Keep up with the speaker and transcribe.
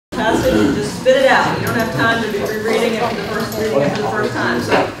passage and just spit it out. You don't have time to be rereading it for the first time.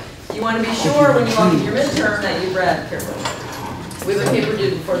 So you want to be sure when you walk in your midterm that you've read carefully. We have a paper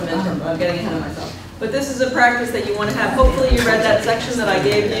due before the midterm, but I'm getting ahead of myself. But this is a practice that you want to have. Hopefully you read that section that I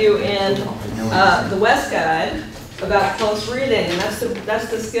gave you in the West Guide about close reading, and that's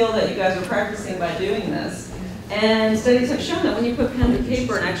the skill that you guys are practicing by doing this. And studies have shown that when you put pen to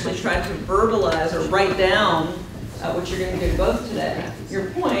paper and actually try to verbalize or write down, which you're going to do both today,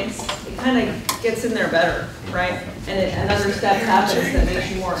 your points, it kind of gets in there better, right? And another step happens that makes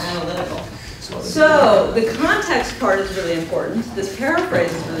you more analytical. So the context part is really important. This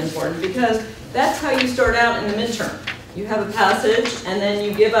paraphrase is really important because that's how you start out in the midterm. You have a passage, and then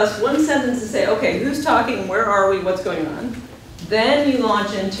you give us one sentence to say, okay, who's talking, where are we, what's going on? Then you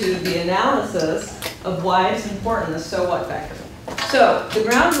launch into the analysis of why it's important, the so what factor. So the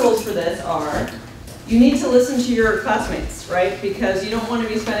ground rules for this are, you need to listen to your classmates, right? Because you don't want to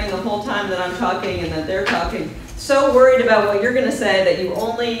be spending the whole time that I'm talking and that they're talking so worried about what you're going to say that you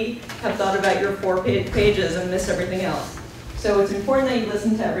only have thought about your 4 pages and miss everything else. So it's important that you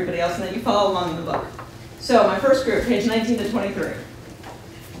listen to everybody else and that you follow along in the book. So my first group, page 19 to 23.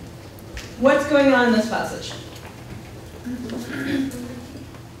 What's going on in this passage?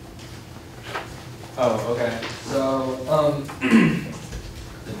 Oh, okay. So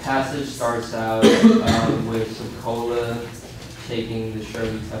the passage starts out with Coca-Cola taking the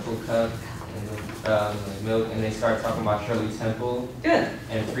Shirley Temple cup and the milk, and they start talking about Shirley Temple. Good.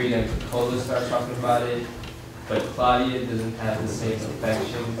 And Frida and Coca-Cola start talking about it. But Claudia doesn't have the same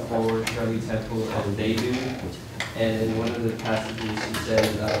affection for Shirley Temple as they do. And in one of the passages she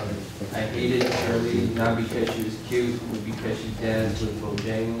says, I hated Shirley not because she was cute, but because she danced with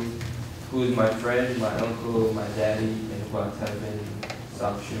Bojangles, who is my friend, my uncle, my daddy, and who I've been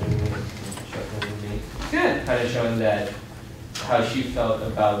soft shooting with me. Good. Kind of showing that how she felt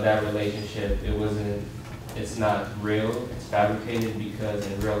about that relationship, it's not real, it's fabricated, because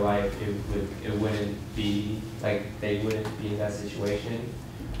in real life it wouldn't be, like they wouldn't be in that situation.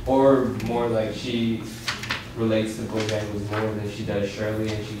 Or more like she relates to Bojangles more than she does Shirley,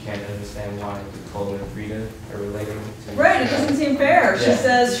 and she can't understand why Nicole and Frida are relating to Right, it doesn't seem fair. She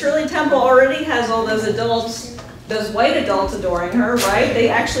says Shirley Temple already has all those adults, those white adults adoring her, right? They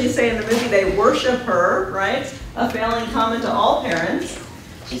actually say in the movie they worship her, right? A failing comment to all parents.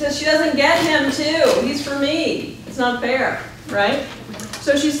 She says she doesn't get him too. He's for me. It's not fair, right?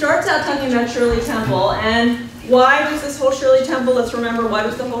 So she starts out talking about Shirley Temple, and why does this whole Shirley Temple, let's remember, why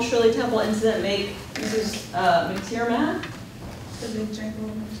does the whole Shirley Temple incident make Mrs. McTeer mad?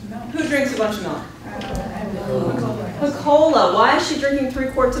 Who drinks a bunch of milk? Coca-Cola. Why is she drinking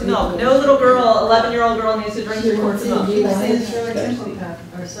 3 quarts of milk? No little girl, 11-year-old girl needs to drink 3 quarts of milk.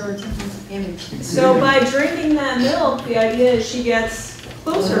 So by drinking that milk, the idea is she gets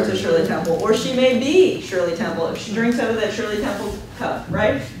closer to Shirley Temple, or she may be Shirley Temple if she drinks out of that Shirley Temple cup,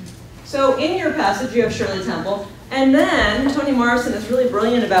 right? So in your passage you have Shirley Temple, and then Toni Morrison is really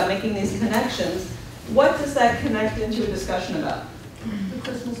brilliant about making these connections. What does that connect into a discussion about? The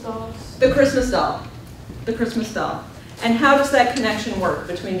Christmas dolls. The Christmas doll. The Christmas doll. And how does that connection work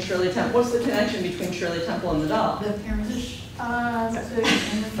between Shirley Temple? What's the connection between Shirley Temple and the doll? The parents. At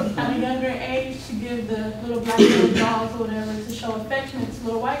a younger age, to give the little black little dolls or whatever to show affection to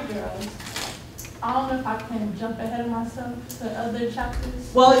little white girls. I don't know if I can jump ahead of myself to other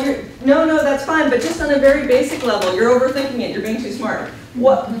chapters. Well, no, that's fine, but just on a very basic level, you're overthinking it, you're being too smart.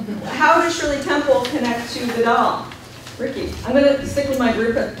 How does Shirley Temple connect to the doll? Ricky, I'm going to stick with my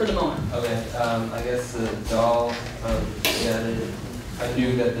group for the moment. Okay, I guess the doll, I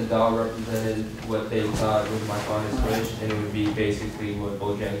knew that the doll represented what they thought was my fondest wish, and it would be basically what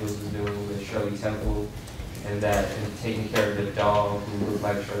Bojangles was doing with Shirley Temple, and that in taking care of the doll who looked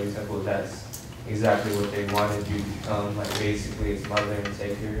like Shirley Temple, that's exactly what they wanted you to become, like basically its mother and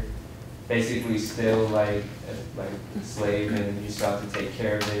taker. Basically still like a slave, and you still have to take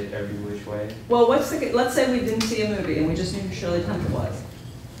care of it every which way. Well, let's say we didn't see a movie and we just knew who Shirley Temple was.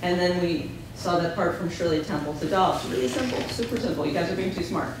 And then we saw that part from Shirley Temple to doll. It's really simple, super simple. You guys are being too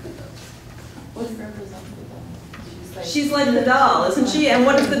smart. What represents the doll? She's like the doll, isn't she? And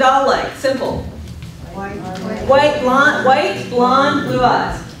what is the doll like? Simple. White, blonde, blue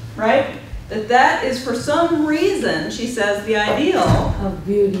eyes, right? That is, for some reason, she says, the ideal of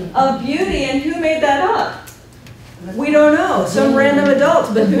beauty. And who made that up? We don't know. Some random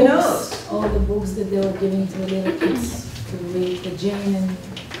adult, but who knows? All the books that they were giving to the little kids to read, the Jane and...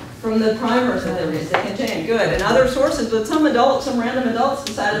 From the primers that they read, Dick and Jane, good. And other sources, but some random adults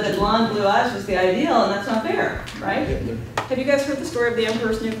decided that blonde, blue eyes was the ideal, and that's not fair, right? Have you guys heard the story of the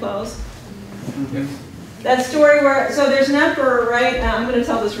Emperor's New Clothes? That story where, so there's an emperor, right? I'm going to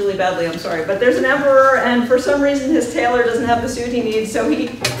tell this really badly, I'm sorry, but there's an emperor, and for some reason his tailor doesn't have the suit he needs, so he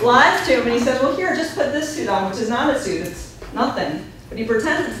lies to him and he says, well, here, just put this suit on, which is not a suit, it's nothing. But he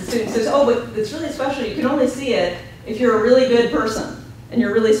pretends it's a suit and says, oh, but it's really special, you can only see it if you're a really good person and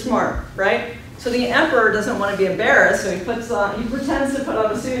you're really smart, right? So the emperor doesn't want to be embarrassed, so he pretends to put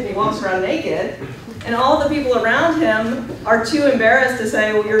on a suit and he walks around naked. And all the people around him are too embarrassed to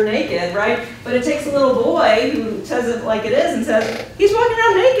say, well, you're naked, right? But it takes a little boy who says it like it is and says, he's walking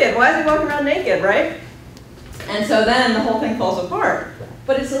around naked. Why is he walking around naked, right? And so then the whole thing falls apart.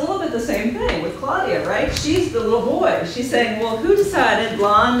 But it's a little bit the same thing with Claudia, right? She's the little boy. She's saying, well, who decided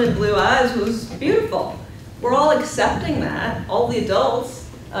blonde and blue eyes was beautiful? We're all accepting that. All the adults,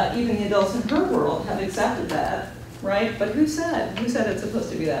 even the adults in her world, have accepted that, right? But who said? Who said it's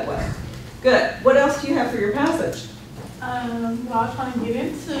supposed to be that way? Good. What else do you have for your passage? What I was trying to get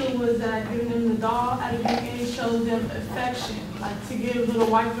into was that giving them the doll at a young age shows them affection. Like to give little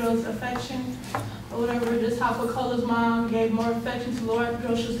white girls affection or whatever, just how Focola's mom gave more affection to the white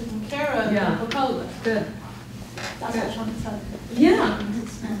girl she was taking care of than Focola. Good. That's what I was trying to tell you. Yeah.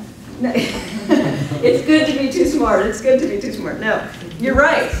 No. It's good to be too smart. It's good to be too smart. No, you're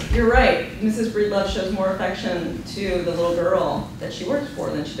right. You're right. Mrs. Breedlove shows more affection to the little girl that she works for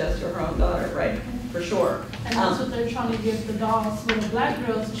than she does to her own daughter, right? For sure. And that's what they're trying to give the dolls, little black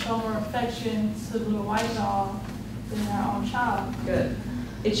girls, to show more affection to the little white doll than their own child. Good.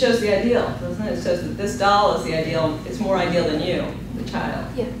 It shows the ideal, doesn't it? It shows that this doll is the ideal. It's more ideal than you, the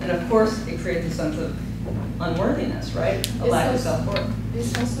child. Yeah. And of course, it creates a sense of unworthiness, right? A lack of self-worth.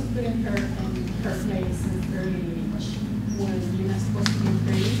 It's also putting her in her place in an early age when you're not supposed to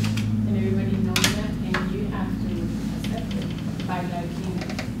be praised and everybody knows that, and you have to accept it by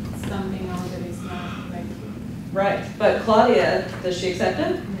liking something else that is not like you. Right. But Claudia, does she accept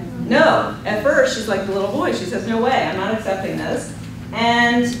it? No. At first, she's like the little boy. She says, no way, I'm not accepting this.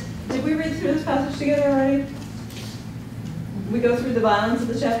 And did we read through this passage together already? We go through the violence of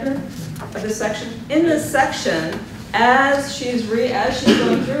the chapter, of this section. In this section, as she's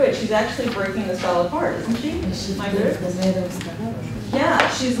going through it, she's actually breaking this doll apart, isn't she? My group? Yeah,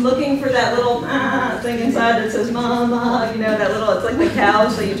 she's looking for that little thing inside that says "Mama." You know, that little. It's like the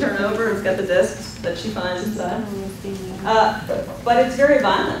couch that you turn over. It's got the discs that she finds inside. But it's very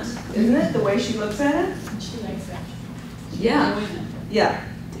violent, isn't it? The way she looks at it. She likes that. Yeah. Yeah.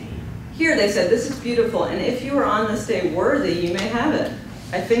 Here they said, this is beautiful, and if you are on this day worthy, you may have it.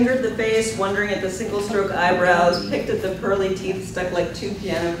 I fingered the face, wondering at the single-stroke eyebrows, picked at the pearly teeth stuck like two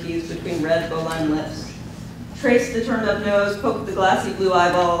piano keys between red bowline lips. Traced the turned-up nose, poked the glassy blue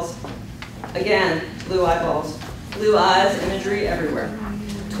eyeballs. Again, blue eyeballs. Blue eyes, imagery everywhere.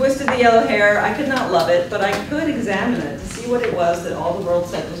 Twisted the yellow hair. I could not love it, but I could examine it to see what it was that all the world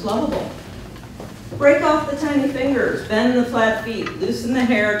said was lovable. Break off the tiny fingers, bend the flat feet, loosen the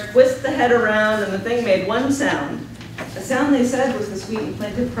hair, twist the head around, and the thing made one sound. The sound they said was the sweet and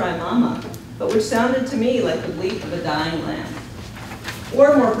plaintive cry, "Mama," but which sounded to me like the bleat of a dying lamb.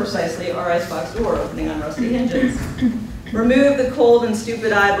 Or more precisely, our icebox door opening on rusty hinges. Remove the cold and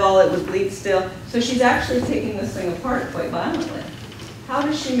stupid eyeball, it would bleed still. So she's actually taking this thing apart quite violently. How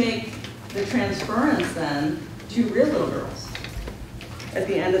does she make the transference then to real little girls at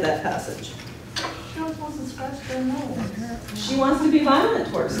the end of that passage? She always wants to scratch their nose. She wants to be violent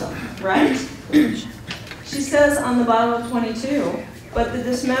towards them, right? She says on the bottom of 22, but the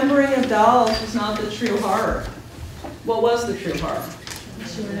dismembering of dolls was not the true horror. What was the true horror?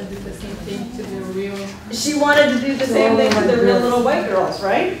 She wanted to do the same thing to the real. She wanted to do the same thing to the real little white girls,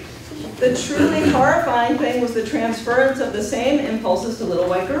 right? The truly horrifying thing was the transference of the same impulses to little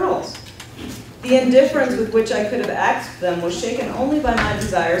white girls. The indifference with which I could have asked them was shaken only by my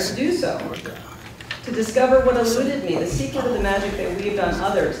desire to do so. To discover what eluded me, the secret of the magic they weaved on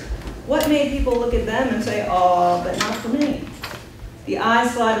others. What made people look at them and say, "Oh, but not for me"? The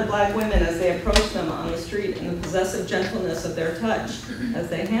eyes slide of black women as they approached them on the street and the possessive gentleness of their touch as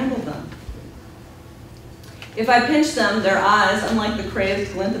they handled them. If I pinched them, their eyes, unlike the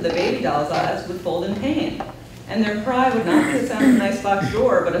crazed glint of the baby doll's eyes, would fold in pain. And their cry would not be the sound of an icebox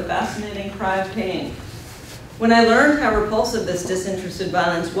door, but a fascinating cry of pain. When I learned how repulsive this disinterested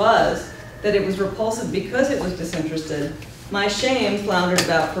violence was, that it was repulsive because it was disinterested, my shame floundered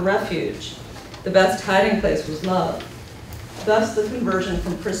about for refuge. The best hiding place was love. Thus the conversion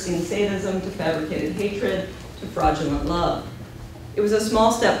from pristine sadism to fabricated hatred to fraudulent love. It was a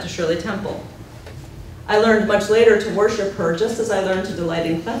small step to Shirley Temple. I learned much later to worship her just as I learned to delight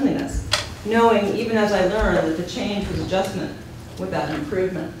in cleanliness, knowing even as I learned that the change was adjustment without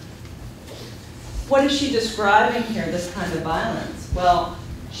improvement. What is she describing here, this kind of violence? Well,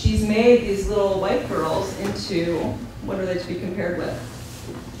 she's made these little white girls into, what are they to be compared with?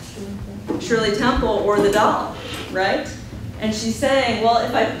 Shirley Temple or the doll, right? And she's saying, well,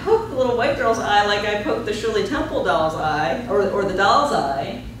 if I poke the little white girl's eye like I poked the Shirley Temple doll's eye, or the doll's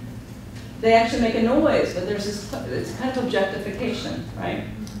eye, they actually make a noise, but there's this, it's kind of objectification, right?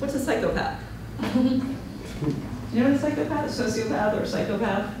 What's a psychopath? Do you know what a psychopath, a sociopath, or a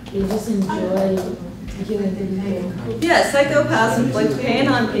psychopath? They just enjoy killing people. Yeah, psychopaths inflict pain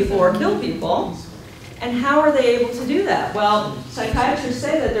on people or kill people. And how are they able to do that? Well, psychiatrists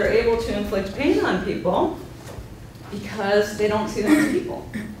say that they're able to inflict pain on people because they don't see them as people.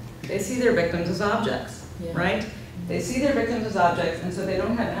 They see their victims as objects, right? They see their victims as objects, and so they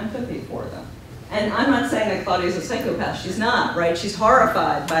don't have empathy for them. And I'm not saying that Claudia's a psychopath. She's not, right? She's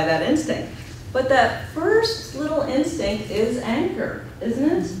horrified by that instinct. But that first little instinct is anger, isn't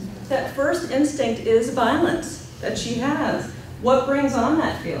it? That first instinct is violence that she has. What brings on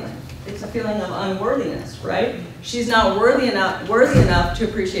that feeling? It's a feeling of unworthiness, right? She's not worthy enough to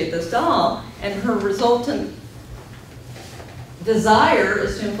appreciate this doll, and her resultant desire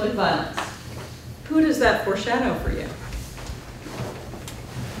is to inflict violence. Who does that foreshadow for you?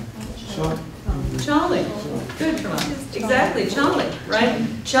 Charlie. Good, Tremont. Exactly, Charlie, right?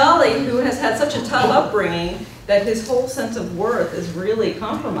 Charlie, who has had such a tough upbringing that his whole sense of worth is really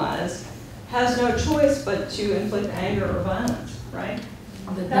compromised, has no choice but to inflict anger or violence, right?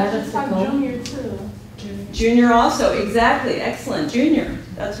 That's just like Junior too. Junior also, exactly, excellent, Junior,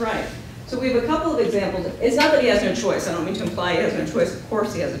 that's right. So we have a couple of examples. It's not that he has no choice, I don't mean to imply he has no choice, of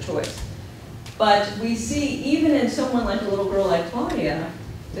course he has a choice. But we see, even in someone like a little girl like Claudia,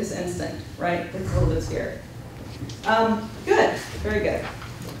 this instinct, right? It's a little bit scary. Good, very good.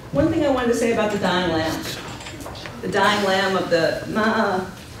 One thing I wanted to say about the dying lamb of the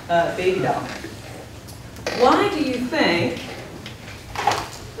baby doll. Why do you think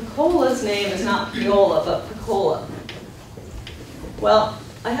Piccola's name is not Piola, but Piccola? Well,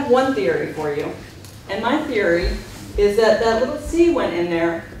 I have one theory for you. And my theory is that that little C went in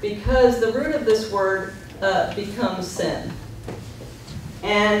there because the root of this word becomes sin.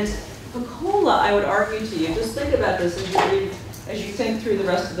 And Piccola, I would argue to you, just think about this as you read, as you think through the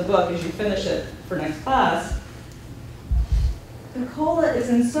rest of the book, as you finish it for next class. Piccola is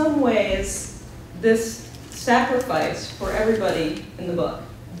in some ways this sacrifice for everybody in the book,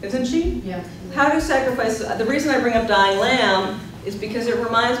 isn't she? Yeah. How do sacrifice, the reason I bring up dying lamb is because it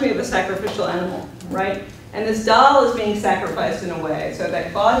reminds me of a sacrificial animal, right? And this doll is being sacrificed in a way so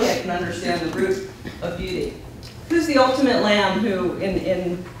that Claudia can understand the root of beauty. Who's the ultimate lamb who,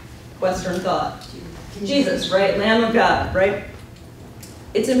 in Western thought? Jesus, right? Lamb of God, right?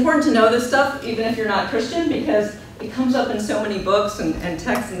 It's important to know this stuff, even if you're not Christian, because it comes up in so many books and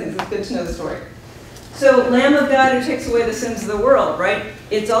texts and things. It's good to know the story. So, Lamb of God who takes away the sins of the world, right?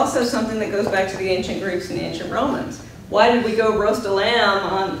 It's also something that goes back to the ancient Greeks and the ancient Romans. Why did we go roast a lamb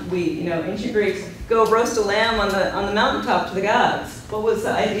on, ancient Greeks, go roast a lamb on the mountaintop to the gods? What was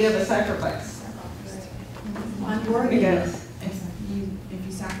the idea of a sacrifice? Unworthiness. If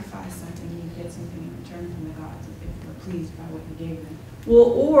you sacrifice something, you get something in return from the gods if you're pleased by what you gave them. Well,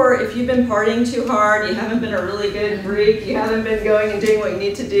 or if you've been partying too hard, you haven't been a really good Greek, you haven't been going and doing what you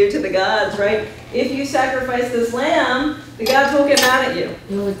need to do to the gods, right? If you sacrifice this lamb, the gods won't get mad at you.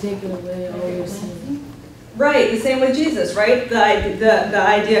 It would take it away all your sin. Right, the same with Jesus, right? The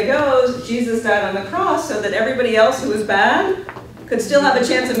idea goes, Jesus died on the cross so that everybody else who was bad could still have a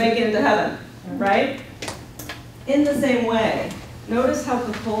chance of making it to heaven, right? In the same way, notice how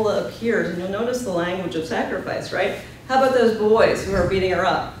Piccola appears, and you'll notice the language of sacrifice, right? How about those boys who are beating her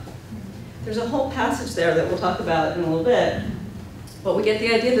up? There's a whole passage there that we'll talk about in a little bit, but we get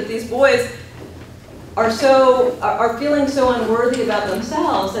the idea that these boys are feeling so unworthy about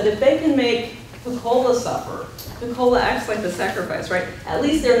themselves that if they can make Piccola suffer, Piccola acts like the sacrifice, right? At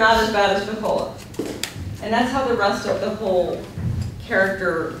least they're not as bad as Piccola. And that's how the rest of the whole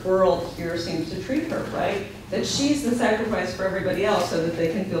character world here seems to treat her, right? That she's the sacrifice for everybody else so that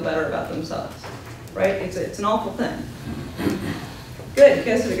they can feel better about themselves, right? It's an awful thing. Good, you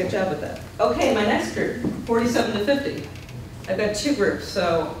guys did a good job with that. Okay, my next group, 47 to 50. I've got two groups,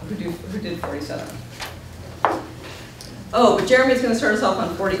 so who did 47? Oh, but Jeremy's going to start us off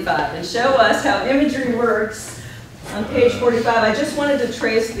on 45 and show us how imagery works on page 45. I just wanted to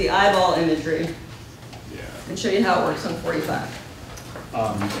trace the eyeball imagery and show you how it works on 45. So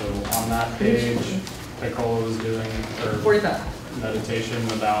on that page, Piccola was doing her 45. meditation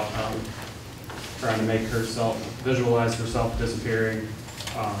about trying to make herself, visualize herself disappearing,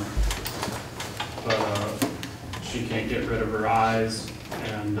 but she can't get rid of her eyes,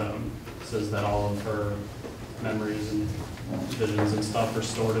 and says that all of her memories and visions and stuff are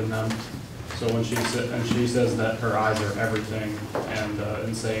stored in them. So when she says that her eyes are everything, and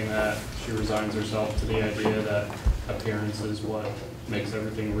in saying that, she resigns herself to the idea that appearance is what makes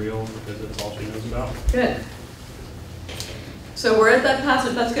everything real because it's all she knows about. Good. So we're at that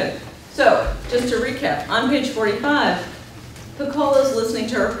passage, that's good. So, just to recap, on page 45, Picola's listening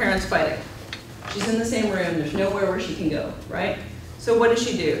to her parents fighting. She's in the same room, there's nowhere where she can go, right? So what does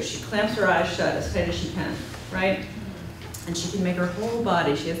she do? She clamps her eyes shut as tight as she can, right? And she can make her whole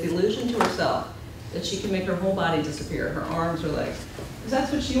body, she has the illusion to herself that she can make her whole body disappear, her arms, her legs. Because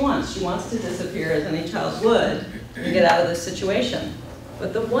that's what she wants. She wants to disappear as any child would and get out of this situation.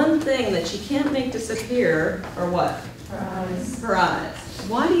 But the one thing that she can't make disappear are what? Her eyes. Her eyes.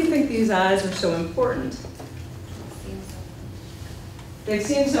 Why do you think these eyes are so important? They've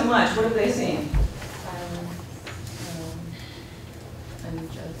seen so much. What have they seen?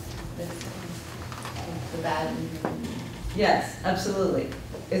 And just the bad. Yes, absolutely.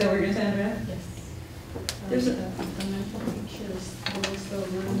 Is that what you're going to say, Andrea? Yes. There's a- the mental pictures, also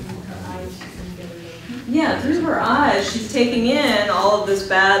running her eyes, she can get it. Yeah, through her eyes, she's taking in all of this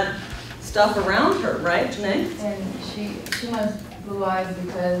bad stuff around her, right, Janae? And she wants blue eyes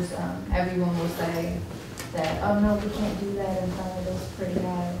because everyone will say that, oh no, we can't do that in front of those pretty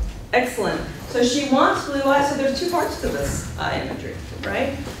eyes. Excellent. So she wants blue eyes. So there's two parts to this eye imagery,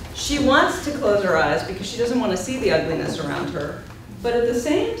 right? She wants to close her eyes because she doesn't want to see the ugliness around her. But at the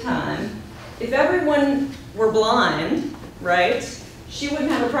same time, if everyone were blind, right, she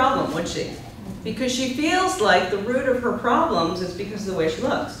wouldn't have a problem, would she? Because she feels like the root of her problems is because of the way she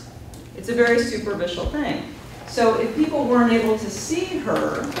looks. It's a very superficial thing. So if people weren't able to see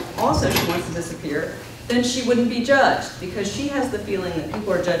her, also she wants to disappear, then she wouldn't be judged because she has the feeling that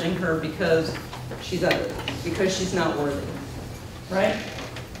people are judging her because she's ugly, because she's not worthy, right?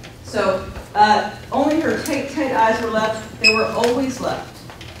 So only her tight eyes were left. They were always left.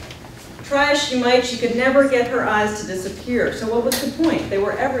 Try as she might, she could never get her eyes to disappear. So what was the point? They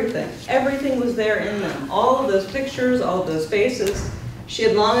were everything. Everything was there in them. All of those pictures, all of those faces. She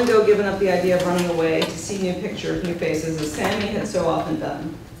had long ago given up the idea of running away to see new pictures, new faces, as Sammy had so often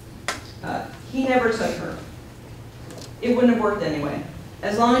done. He never took her. It wouldn't have worked anyway.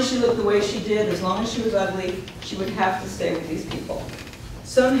 As long as she looked the way she did, as long as she was ugly, she would have to stay with these people.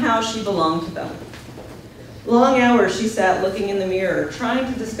 Somehow she belonged to them. Long hours she sat looking in the mirror,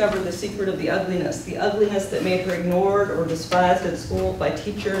 trying to discover the secret of the ugliness that made her ignored or despised at school by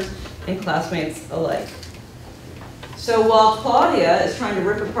teachers and classmates alike. So while Claudia is trying to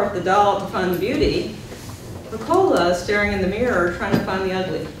rip apart the doll to find the beauty, Piccola is staring in the mirror trying to find the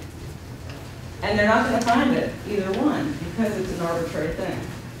ugly. And they're not going to find it, either one, because it's an arbitrary thing.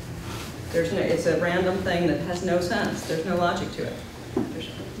 It's a random thing that has no sense. There's no logic to it.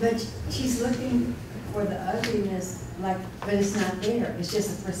 But she's looking for the ugliness, but it's not there. It's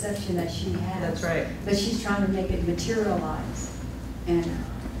just a perception that she has. That's right. But she's trying to make it materialize. And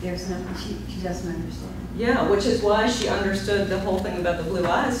there's nothing, she doesn't understand. Yeah, which is why she understood the whole thing about the blue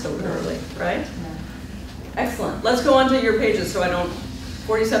eyes so early, right? Yeah. Excellent. Let's go on to your pages so I don't,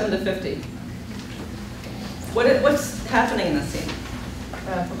 47 to 50. What's happening in this scene?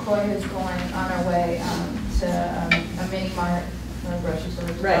 Piccola is going on her way to a mini mart or a grocery store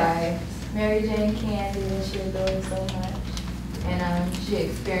to buy Mary Jane candy that she adores so much. And she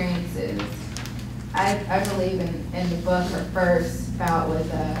experiences, I believe in the book, her first bout with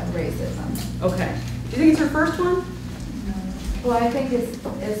racism. Okay. Do you think it's her first one? Well, I think it's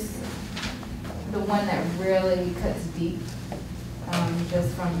the one that really cuts deep,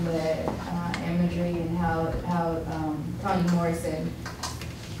 just from the imagery and how Toni Morrison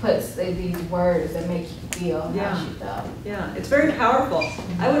puts these words that make you feel how she felt. Yeah, it's very powerful.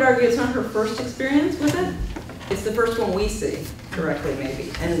 I would argue it's not her first experience with it. It's the first one we see directly,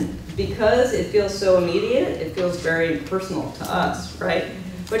 maybe. And because it feels so immediate, it feels very personal to us, right?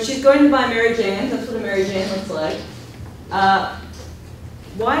 But she's going to buy Mary Jane. That's what a Mary Jane looks like.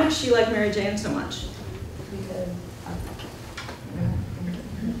 Why does she like Mary Jane so much? Because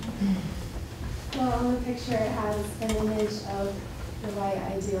well, on the picture it has an image of the white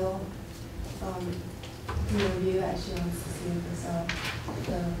ideal view that she wants to see of herself.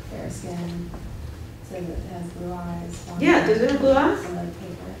 The fair skin, says it has blue eyes. Yeah, does it have blue eyes? On the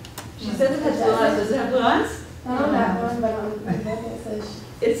paper. She says it has blue eyes. Does it have blue eyes? Not on that one, but on the book it says.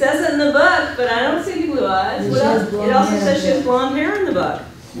 It says it in the book, but I don't see any blue eyes. What else? It also says she has blonde hair in the book.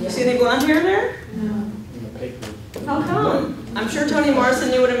 You see any blonde hair there? No. How come? I'm sure Toni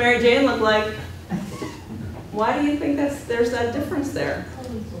Morrison knew what a Mary Jane looked like. Why do you think there's that difference there?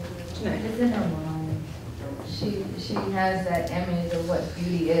 it's in her mind. she has that image of what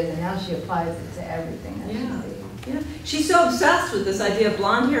beauty is, and now she applies it to everything that she sees. Yeah, she's so obsessed with this idea of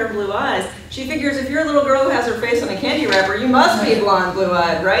blonde hair and blue eyes. She figures if you're a little girl who has her face on a candy wrapper, you must be blonde,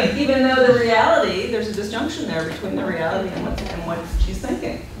 blue-eyed, right? Even though the reality, there's a disjunction there between the reality and what she's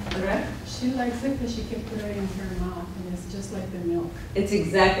thinking. Okay? She likes it because she can put it in her mouth, and it's just like the milk. It's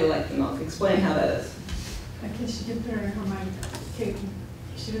exactly like the milk. Explain how that is. I guess she can put it in her mouth. Okay.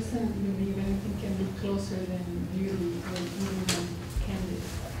 She doesn't believe anything can be closer than beauty when eating candy.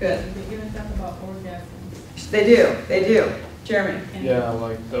 Good. They even talk about orgasms. They do. Jeremy. Yeah,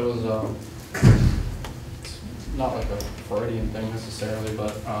 like that was not like a Freudian thing necessarily,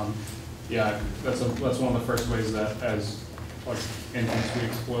 but yeah, that's one of the first ways that as like infants we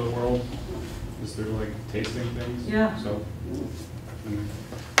explore the world is through like tasting things. Yeah. So and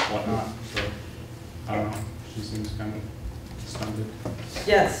whatnot. So I don't know. She seems kind of stunted.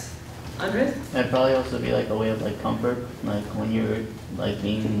 Yes. Andres? It'd probably also be like a way of like comfort, like when you're like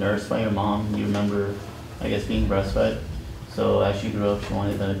being nursed by your mom, you remember, I guess, being breastfed. So as she grew up, she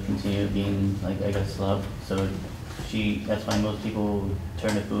wanted to continue being like, I guess, loved. So that's why most people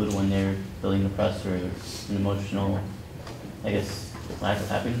turn to food when they're feeling depressed or an emotional, I guess, lack of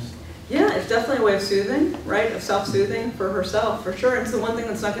happiness. Yeah, it's definitely a way of soothing, right? Of self-soothing for herself, for sure. And it's the one thing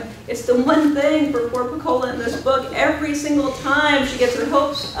that's not gonna, it's the one thing for poor Piccola in this book. Every single time she gets her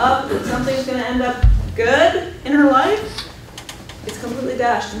hopes up that something's gonna end up good in her life, it's completely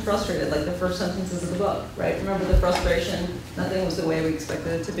dashed and frustrated, like the first sentences of the book, right? Remember the frustration, nothing was the way we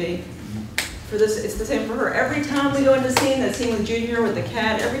expected it to be. For this, it's the same for her. Every time we go into that scene with Junior, with the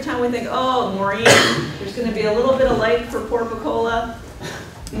cat, every time we think, oh, Maureen, there's gonna be a little bit of light for poor Piccola.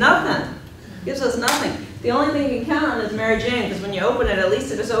 Nothing. Gives us nothing. The only thing you can count on is Mary Jane, because when you open it, at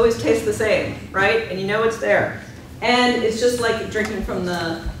least it just always tastes the same, right? And you know it's there. And it's just like drinking from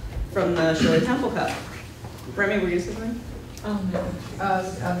the Shirley Temple cup. Remy, were you saying something? Oh, no.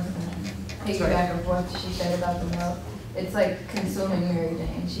 Piggyback of what she said about the milk. It's like consuming Mary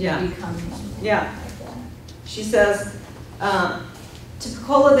Jane. She becomes something like that. She says, to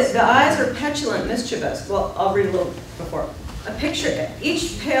Piccola, the eyes are petulant, mischievous. Well, I'll read a little before. A picture,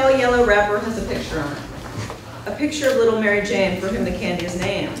 each pale yellow wrapper has a picture on it. A picture of little Mary Jane, for whom the candy is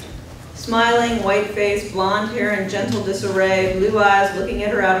named. Smiling, white face, blonde hair in gentle disarray, blue eyes looking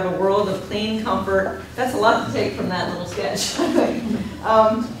at her out of a world of clean comfort. That's a lot to take from that little sketch.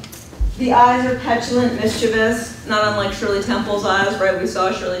 The eyes are petulant, mischievous, not unlike Shirley Temple's eyes, right? We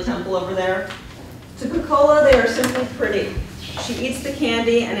saw Shirley Temple over there. To Piccola, they are simply pretty. She eats the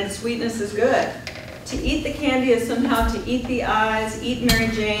candy and its sweetness is good. To eat the candy is somehow to eat the eyes, eat Mary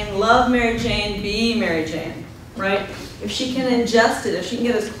Jane, love Mary Jane, be Mary Jane, right? If she can ingest it, if she can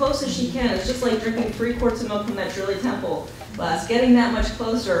get as close as she can, it's just like drinking 3 quarts of milk from that Shirley Temple glass. Getting that much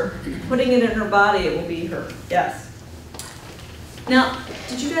closer, putting it in her body, it will be her. Yes. Now,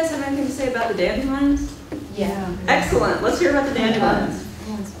 did you guys have anything to say about the dandelions? Yeah. Excellent. Let's hear about the dandelions.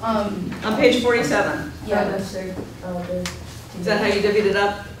 On page 47. Yeah, that's their, Is that how you divvied it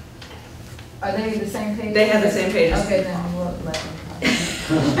up? Are they the same page? They have the same pages. Okay, then we'll let them talk.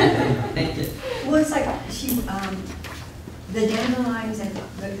 Thank you. Well, it's like the dandelions and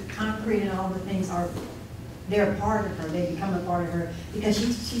the concrete and all the things they're a part of her. They become a part of her because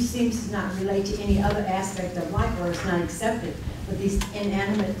she seems to not relate to any other aspect of life or it's not accepted. But these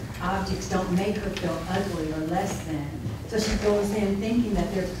inanimate objects don't make her feel ugly or less than. So she goes in thinking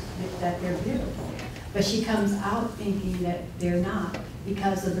that they're beautiful. But she comes out thinking that they're not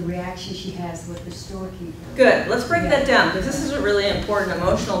because of the reaction she has with the storekeeper. Good. Let's break that down because this is a really important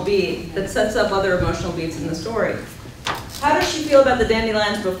emotional beat that sets up other emotional beats in the story. How does she feel about the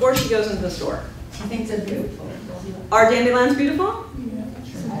dandelions before she goes into the store? She thinks they're beautiful. Are dandelions beautiful?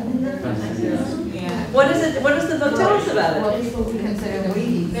 Yeah. What does the book tell us about it? What people consider the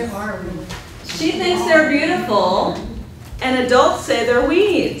weeds. There are weeds. She thinks they're beautiful, and adults say they're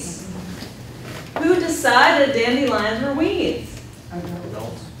weeds. Who decided dandelions were weeds?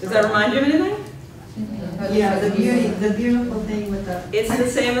 Does that remind you of anything? Yeah, the beautiful thing with the... It's the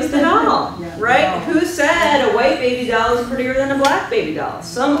same as the doll, right? Who said a white baby doll is prettier than a black baby doll?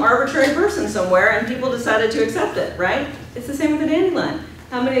 Some arbitrary person somewhere, and people decided to accept it, right? It's the same with the dandelion.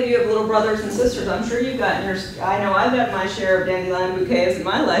 How many of you have little brothers and sisters? I'm sure you've gotten yours. I know I've got my share of dandelion bouquets in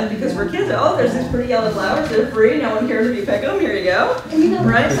my life because we're kids. Oh, there's these pretty yellow flowers. They're free. No one cares if you pick them. Here you go. And you know,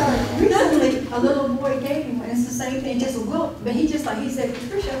 right? Recently, a little boy gave him one. It's the same thing, just a wilt. But he said,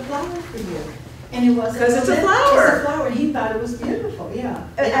 Patricia, a flower for you. And it wasn't. Because it's a flower. It's a flower, and he thought it was beautiful, yeah.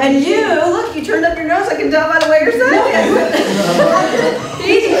 And you, look, you turned up your nose. I can tell by the way you're saying it.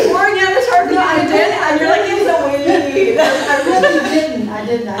 He's pouring out his heart to you, and you're like, it's a weed. I really didn't. I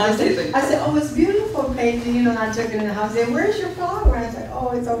I'm teasing. said, oh, it's beautiful. pages, you know, and I took it in the house, and said, where's your flower? And I was like,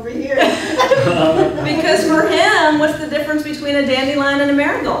 oh, it's over here. Because for him, what's the difference between a dandelion and a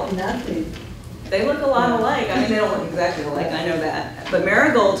marigold? Nothing. They look a lot alike. I mean, they don't look exactly alike, I know that. But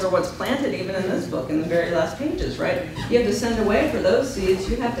marigolds are what's planted even in this book, in the very last pages, right? You have to send away for those seeds.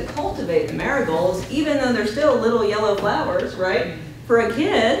 You have to cultivate the marigolds, even though they're still little yellow flowers, right? For a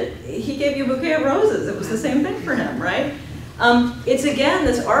kid, he gave you a bouquet of roses. It was the same thing for him, right? It's again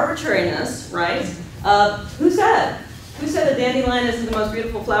this arbitrariness, right? Who said a dandelion isn't the most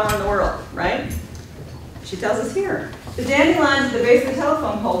beautiful flower in the world, right? She tells us here. The dandelions at the base of the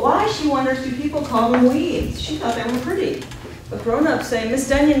telephone pole. Why, she wonders, do people call them weeds? She thought they were pretty. But grown-ups say, Miss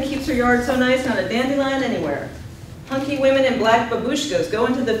Dunyan keeps her yard so nice, not a dandelion anywhere. Hunky women in black babushkas go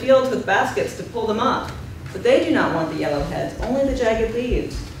into the fields with baskets to pull them up. But they do not want the yellow heads, only the jagged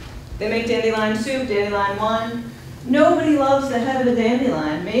leaves. They make dandelion soup, dandelion wine. Nobody loves the head of a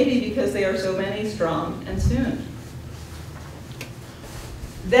dandelion, maybe because they are so many, strong, and soon.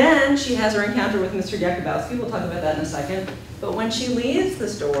 Then she has her encounter with Mr. Jakubowski. We'll talk about that in a second. But when she leaves the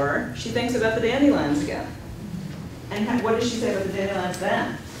store, she thinks about the dandelions again. And what does she say about the dandelions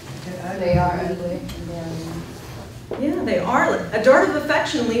then? They are ugly. Yeah, they are. A dart of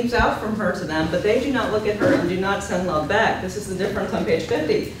affection leaps out from her to them, but they do not look at her and do not send love back. This is the difference on page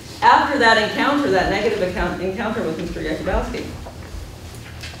 50. After that encounter, that negative encounter with Mr. Jakubowski.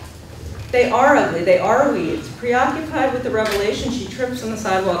 They are ugly, they are weeds. Preoccupied with the revelation, she trips on the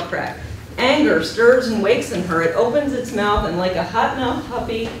sidewalk crack. Anger stirs and wakes in her. It opens its mouth and like a hot-mouthed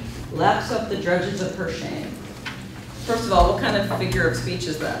puppy, laps up the drudges of her shame. First of all, what kind of figure of speech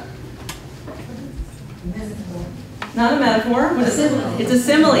is that? Metaphor. Not a metaphor. What is it? It's a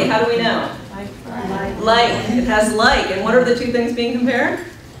simile. How do we know? Like. It has like. And what are the two things being compared?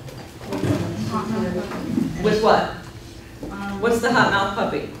 With what? What's the hot-mouthed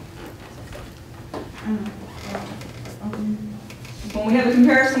puppy? When we have a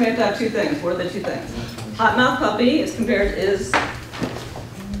comparison, we have to have two things. What are the two things? Hot-mouthed puppy is compared is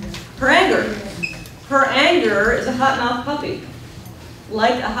her anger. Her anger is a hot-mouthed puppy.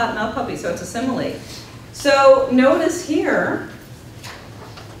 Like a hot-mouthed puppy, so it's a simile. So notice here,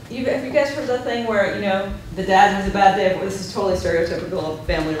 have you guys heard that thing where, you know, the dad has a bad day, but this is totally stereotypical of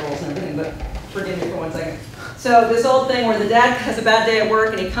family roles and everything, but forgive me for 1 second. So this old thing where the dad has a bad day at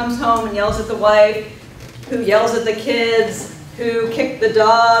work and he comes home and yells at the wife, who yells at the kids, who kicked the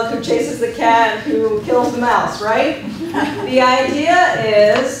dog, who chases the cat, who kills the mouse, right? The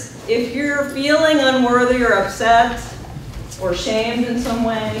idea is, if you're feeling unworthy or upset or shamed in some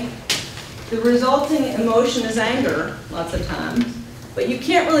way, the resulting emotion is anger, lots of times. But you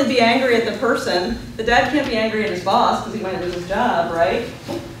can't really be angry at the person. The dad can't be angry at his boss because he might lose his job, right?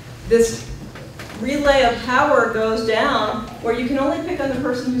 This relay of power goes down where you can only pick on the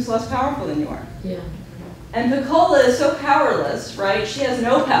person who's less powerful than you are. Yeah. And Piccola is so powerless, right? She has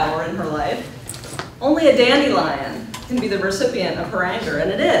no power in her life. Only a dandelion can be the recipient of her anger,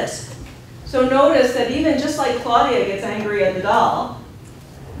 and it is. So notice that even just like Claudia gets angry at the doll,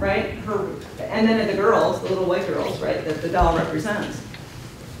 right? And then at the girls, the little white girls, right, that the doll represents.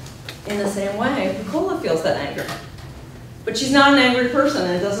 In the same way, Piccola feels that anger. But she's not an angry person,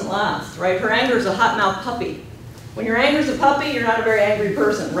 and it doesn't last, right? Her anger is a hot-mouthed puppy. When your anger is a puppy, you're not a very angry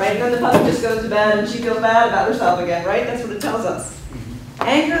person, right? And then the puppy just goes to bed and she feels bad about herself again, right? That's what it tells us.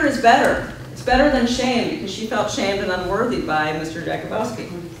 Anger is better. It's better than shame because she felt shamed and unworthy by Mr.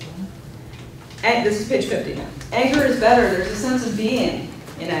 Jakubowski. And this is page 50 now. Anger is better. There's a sense of being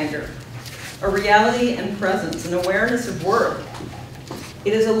in anger, a reality and presence, an awareness of worth.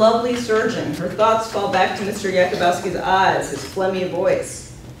 It is a lovely surging. Her thoughts fall back to Mr. Jakubowski's eyes, his phlegmy voice.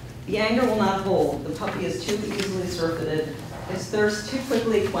 The anger will not hold. The puppy is too easily surfeited. Its thirst too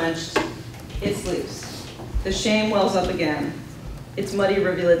quickly quenched. It sleeps. The shame wells up again. Its muddy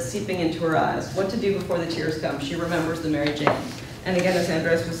rivulet seeping into her eyes. What to do before the tears come? She remembers the Mary Jane. And again, as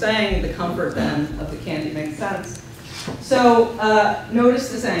Andres was saying, the comfort then of the candy makes sense. So notice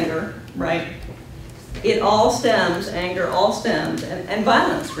this anger, right? It all stems, anger all stems, and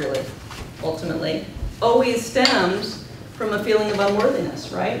violence really, ultimately, always stems from a feeling of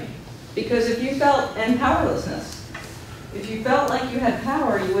unworthiness, right? Because if you felt, and powerlessness, if you felt like you had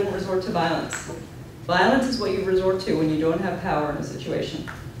power, you wouldn't resort to violence. Violence is what you resort to when you don't have power in a situation.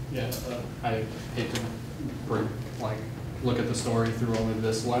 Yeah, I hate to look at the story through only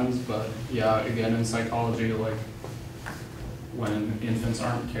this lens, but yeah, again, in psychology, like, when infants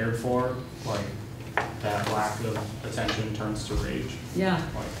aren't cared for, like, that lack of attention turns to rage. Yeah.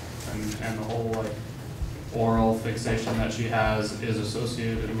 Like, and the whole, like, oral fixation that she has is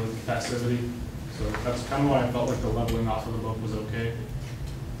associated with passivity. So that's kind of why I felt like the leveling off of the book was okay.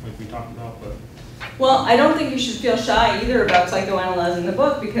 like we talked about, but. Well, I don't think you should feel shy either about psychoanalyzing the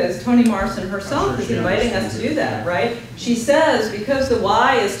book, because Toni Morrison herself is inviting us to do that, right? She says, because the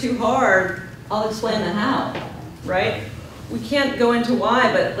why is too hard, I'll explain the how, right? We can't go into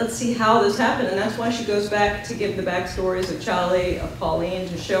why, but let's see how this happened, and that's why she goes back to give the backstories of Charlie, of Pauline,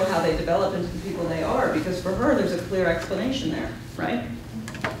 to show how they develop into the people they are, because for her, there's a clear explanation there, right?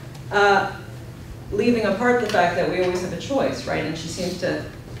 Leaving apart the fact that we always have a choice, right? And she seems to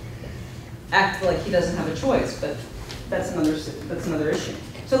act like he doesn't have a choice, but that's another issue.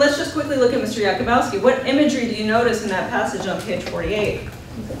 So let's just quickly look at Mr. Jakubowski. What imagery do you notice in that passage on page 48?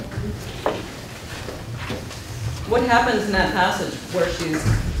 What happens in that passage where she's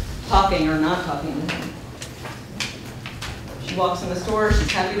talking or not talking to him? She walks in the store,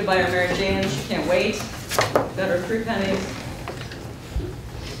 she's happy to buy her Mary Jane, she can't wait. Got her 3 pennies.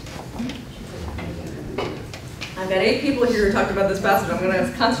 I've got 8 people here who talked about this passage. I'm going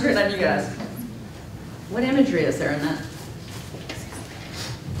to concentrate on you guys. What imagery is there in that?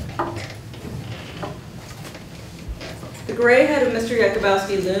 The gray head of Mr.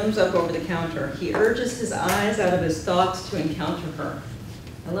 Jakubowski looms up over the counter. He urges his eyes out of his thoughts to encounter her.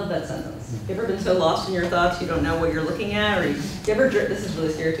 I love that sentence. You ever been so lost in your thoughts you don't know what you're looking at? Or you ever, this is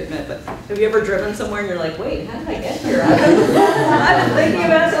really scary to admit, but have you ever driven somewhere and you're like, wait, how did I get here? I've been thinking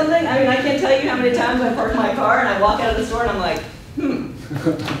about something. I mean, I can't tell you how many times I park my car and I walk out of the store and I'm like,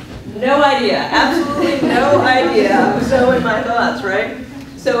 no idea, absolutely no idea. I'm so in my thoughts, right?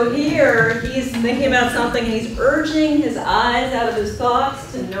 So here, he's thinking about something and he's urging his eyes out of his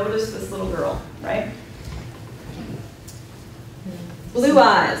thoughts to notice this little girl, right? Blue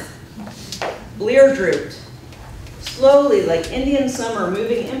eyes, blear drooped. Slowly, like Indian summer,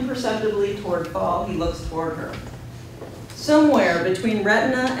 moving imperceptibly toward fall, he looks toward her. Somewhere between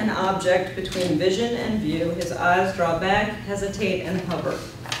retina and object, between vision and view, his eyes draw back, hesitate, and hover.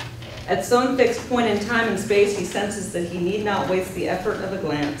 At some fixed point in time and space, he senses that he need not waste the effort of a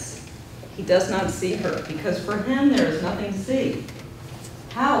glance. He does not see her, because for him there is nothing to see.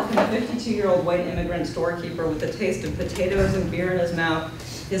 How can a 52-year-old white immigrant storekeeper with a taste of potatoes and beer in his mouth,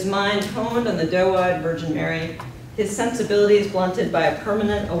 his mind honed on the doe-eyed Virgin Mary, his sensibilities blunted by a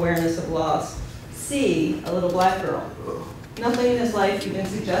permanent awareness of loss, see a little black girl? Nothing in his life even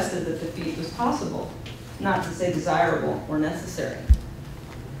suggested that the feat was possible, not to say desirable or necessary.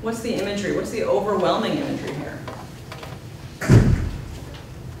 What's the imagery? What's the overwhelming imagery here?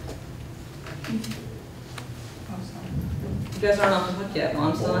 You guys aren't off the hook yet. Well,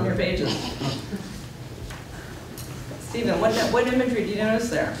 I'm still on your pages. Stephen, what imagery do you notice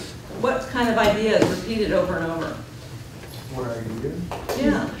there? What kind of idea is repeated over and over? What idea?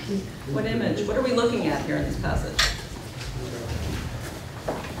 Yeah. What image? What are we looking at here in this passage?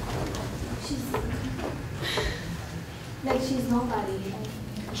 She's nobody.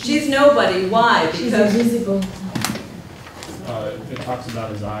 She's nobody. Why? Because she's invisible. It talks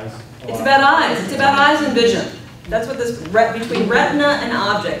about his eyes. It's about eyes. It's about eyes and vision. That's what this, between retina and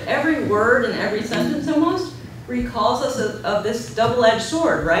object. Every word in every sentence almost recalls us of this double-edged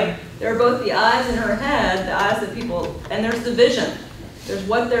sword, right? There are both the eyes in her head, the eyes that people, and there's the vision. There's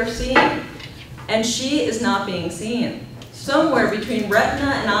what they're seeing. And she is not being seen. Somewhere between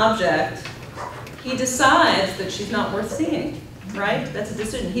retina and object, he decides that she's not worth seeing, right? That's a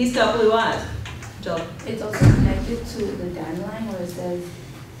decision. He's got blue eyes. Jill. It's also connected to the dandelion where it says,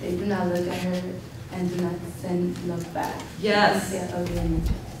 they do not look at her and do not look back. Yes.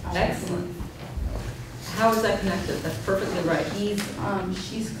 Excellent. How is that connected? That's perfectly right.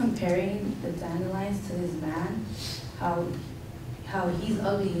 She's comparing the dandelions to this man, how he's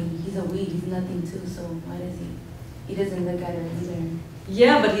ugly and he's a weed, he's nothing too, so why does he doesn't look at her either.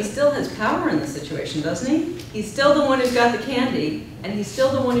 Yeah, but he still has power in this situation, doesn't he? He's still the one who's got the candy, and he's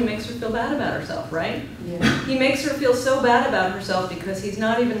still the one who makes her feel bad about herself, right? Yeah. He makes her feel so bad about herself because he's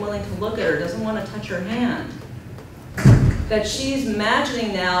not even willing to look at her, doesn't want to touch her hand. That she's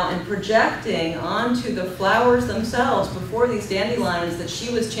imagining now and projecting onto the flowers themselves before these dandelions that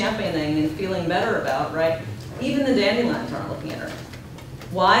she was championing and feeling better about, right? Even the dandelions aren't looking at her.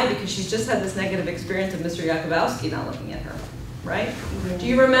 Why? Because she's just had this negative experience of Mr. Jakubowski not looking at her, right? Yeah. Do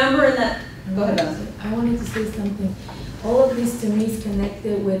you remember in that? Go ahead, Vanessa. I wanted to say something. All of this to me is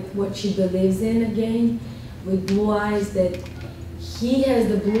connected with what she believes in again, with blue eyes, that he has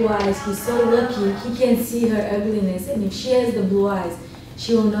the blue eyes, he's so lucky, he can see her ugliness, and if she has the blue eyes,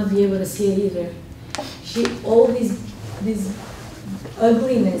 she will not be able to see it either. All this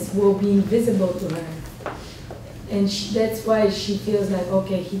ugliness will be invisible to her. And that's why she feels like,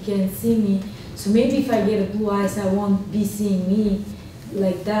 okay, he can't see me, so maybe if I get a blue eyes, I won't be seeing me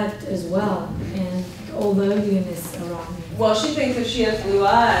like that as well, and all the ugliness around me. Well, she thinks if she has blue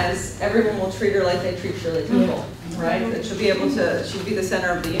eyes, everyone will treat her like they treat Shirley Temple, right? That she'll be able to, she'll be the center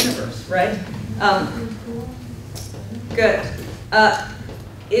of the universe, right? Good.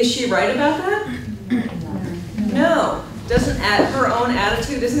 Is she right about that? No. Doesn't her own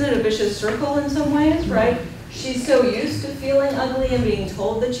attitude, isn't it a vicious circle in some ways, right? She's so used to feeling ugly and being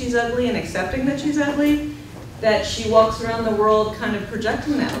told that she's ugly and accepting that she's ugly that she walks around the world kind of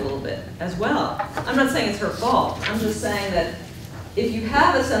projecting that a little bit as well. I'm not saying it's her fault. I'm just saying that if you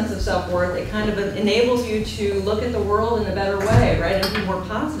have a sense of self-worth, it kind of enables you to look at the world in a better way, right, and be more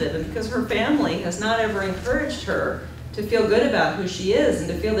positive. And because her family has not ever encouraged her to feel good about who she is and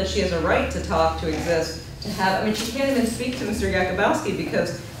to feel that she has a right to talk, to exist, to have, I mean, she can't even speak to Mr. Jakubowski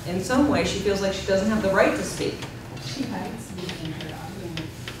because in some way she feels like she doesn't have the right to speak. She hides behind her ugliness.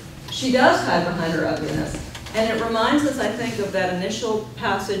 She does hide behind her ugliness. And it reminds us, I think, of that initial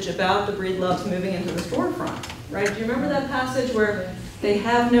passage about the Breedloves moving into the storefront, right? Do you remember that passage where they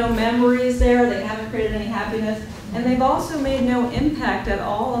have no memories there, they haven't created any happiness, and they've also made no impact at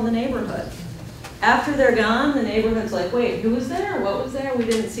all on the neighborhood. After they're gone, the neighborhood's like, wait, who was there? What was there? We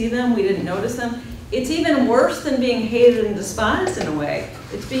didn't see them, we didn't notice them. It's even worse than being hated and despised in a way.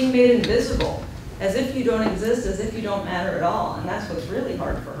 It's being made invisible, as if you don't exist, as if you don't matter at all. And that's what's really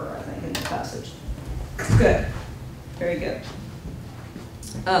hard for her, I think, in this passage. Good, very good.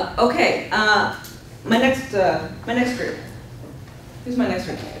 Okay, my next group. Who's my next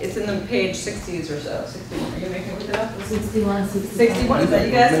group? It's in the page 60s or so, 61. Are you making it up? 61, 65. 61, is that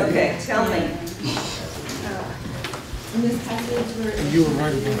you guys? Okay, tell me. In this passage where. You were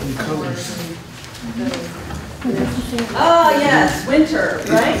right about the colors. Oh, yes, winter,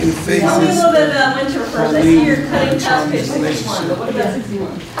 right? Tell me a little bit about winter first. I see you're cutting past page 61, but what about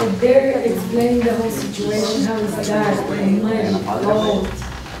 61? They're explaining the whole situation, how it's dark and muddy, cold,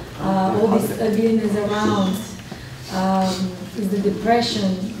 all this ugliness around. Is the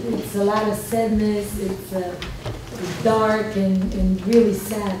depression. It's a lot of sadness. It's dark and really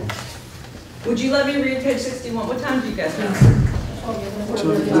sad. Would you let me read page 61? What time do you guys have?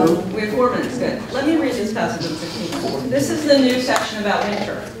 We have 4 minutes, good. Let me read this passage in 61. This is the new section about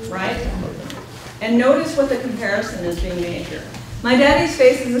winter, right? And notice what the comparison is being made here. My daddy's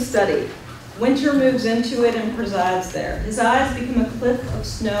face is a study. Winter moves into it and presides there. His eyes become a cliff of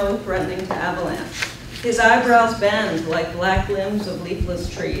snow threatening to avalanche. His eyebrows bend like black limbs of leafless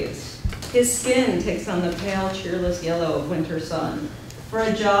trees. His skin takes on the pale, cheerless yellow of winter sun. For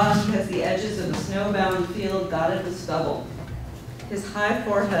a jaw, he has the edges of a snowbound field dotted with stubble. His high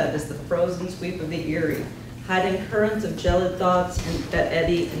forehead is the frozen sweep of the Erie, hiding currents of gelid thoughts that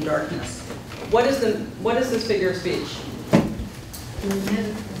eddy in darkness. What is this figure of speech?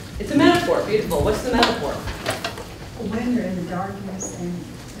 It's a metaphor. Beautiful. What's the metaphor? Winter and darkness and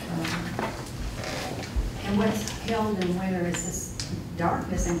what's held in winter is this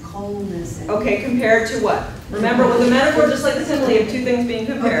darkness and coldness. And okay, compared to what? Remember, with the metaphor, just like the simile, you have two things being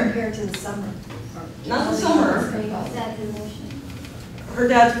compared. Compared to the summer. Not the summer. Her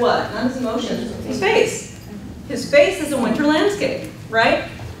dad's what? Not his emotions. His face. His face is a winter landscape, right?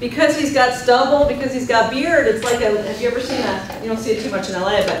 Because he's got stubble, because he's got beard, it's like a, have you ever seen that? You don't see it too much in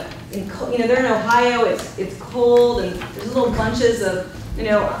LA, but they're in Ohio, it's cold, and there's little bunches of,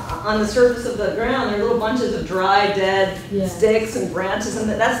 on the surface of the ground, there are little bunches of dry, dead sticks and branches, and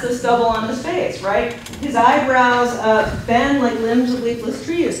that's the stubble on his face, right? His eyebrows bend like limbs of leafless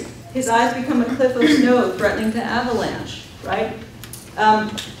trees. His eyes become a cliff of snow threatening to avalanche, right?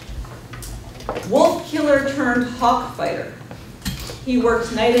 Wolf killer turned hawk fighter. He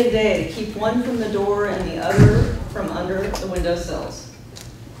works night and day to keep one from the door and the other from under the windowsills.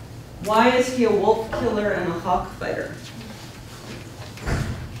 Why is he a wolf killer and a hawk fighter?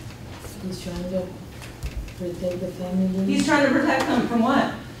 He's trying to protect the family. He's trying to protect them from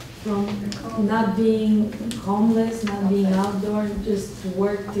what? From not being homeless, not being outdoors, just to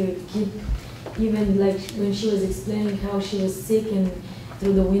work to keep, even like when she was explaining how she was sick and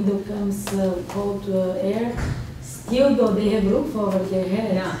through the window comes cold air, still though they have roof over their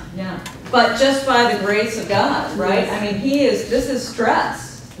head. Yeah. But just by the grace of God, right? I mean, this is stress.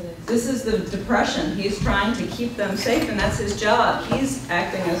 This is the depression. He's trying to keep them safe, and that's his job. He's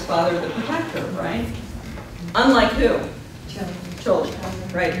acting as father the protector, right? Unlike who? Children,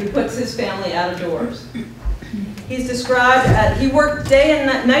 right? Who puts his family out of doors. He's described as, he worked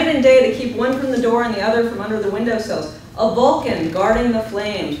night and day to keep one from the door and the other from under the windowsills. A Vulcan guarding the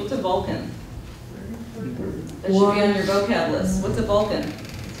flames. What's a Vulcan? That should be on your vocab list. What's a Vulcan?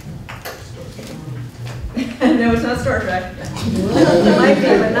 No, it's not Star Trek. It might be,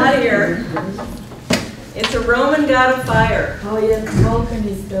 but not here. It's a Roman god of fire. Oh yeah, Vulcan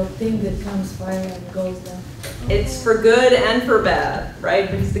is the thing that comes fire and goes down. It's for good and for bad, right?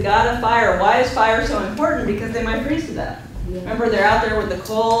 Because the god of fire, why is fire so important? Because they might freeze to death. Remember, they're out there with the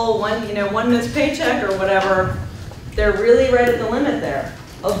coal, one missed paycheck or whatever. They're really right at the limit there.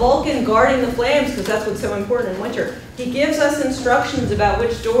 A Vulcan guarding the flames, because that's what's so important in winter. He gives us instructions about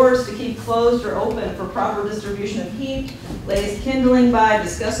which doors to keep closed or open for proper distribution of heat, lays kindling by,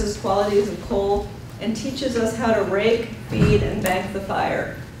 discusses qualities of coal, and teaches us how to rake, feed, and bank the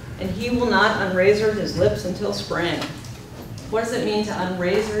fire. And he will not unrazor his lips until spring. What does it mean to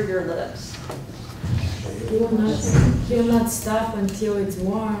unrazor your lips? He will not stop until it's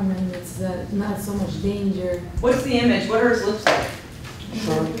warm and it's not so much danger. What's the image? What are his lips like?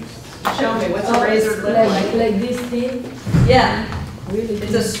 Show me. What's a razored lip like? Like this thing? Yeah. Really?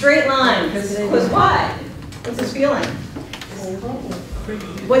 It's a straight line. Because why? What's his feeling?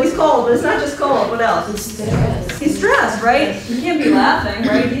 Well, he's cold, but it's not just cold. What else? He's stressed. He's stressed, right? He can't be laughing,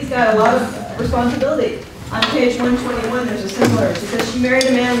 right? He's got a lot of responsibility. On page 121, there's a similar. She says she married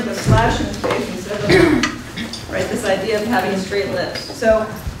a man with a slash in his face instead of a mouth. Right? This idea of having straight lips. So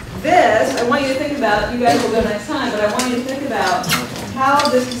this, I want you to think about, you guys will go next time, but I want you to think about how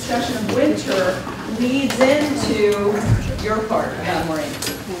this discussion of winter leads into your part about Maureen,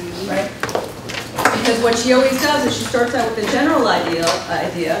 right? Because what she always does is she starts out with the general idea,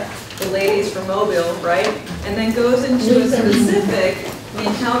 the ladies from Mobile, right? And then goes into a specific,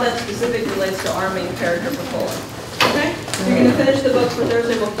 how that specific relates to our main character for Poland. Okay? You're going to finish the book for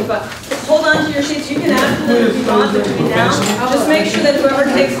Thursday. We'll keep up. Hold on to your sheets. You can add to them if you want, but to be down. Just make sure that whoever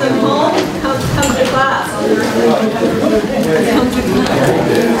takes them home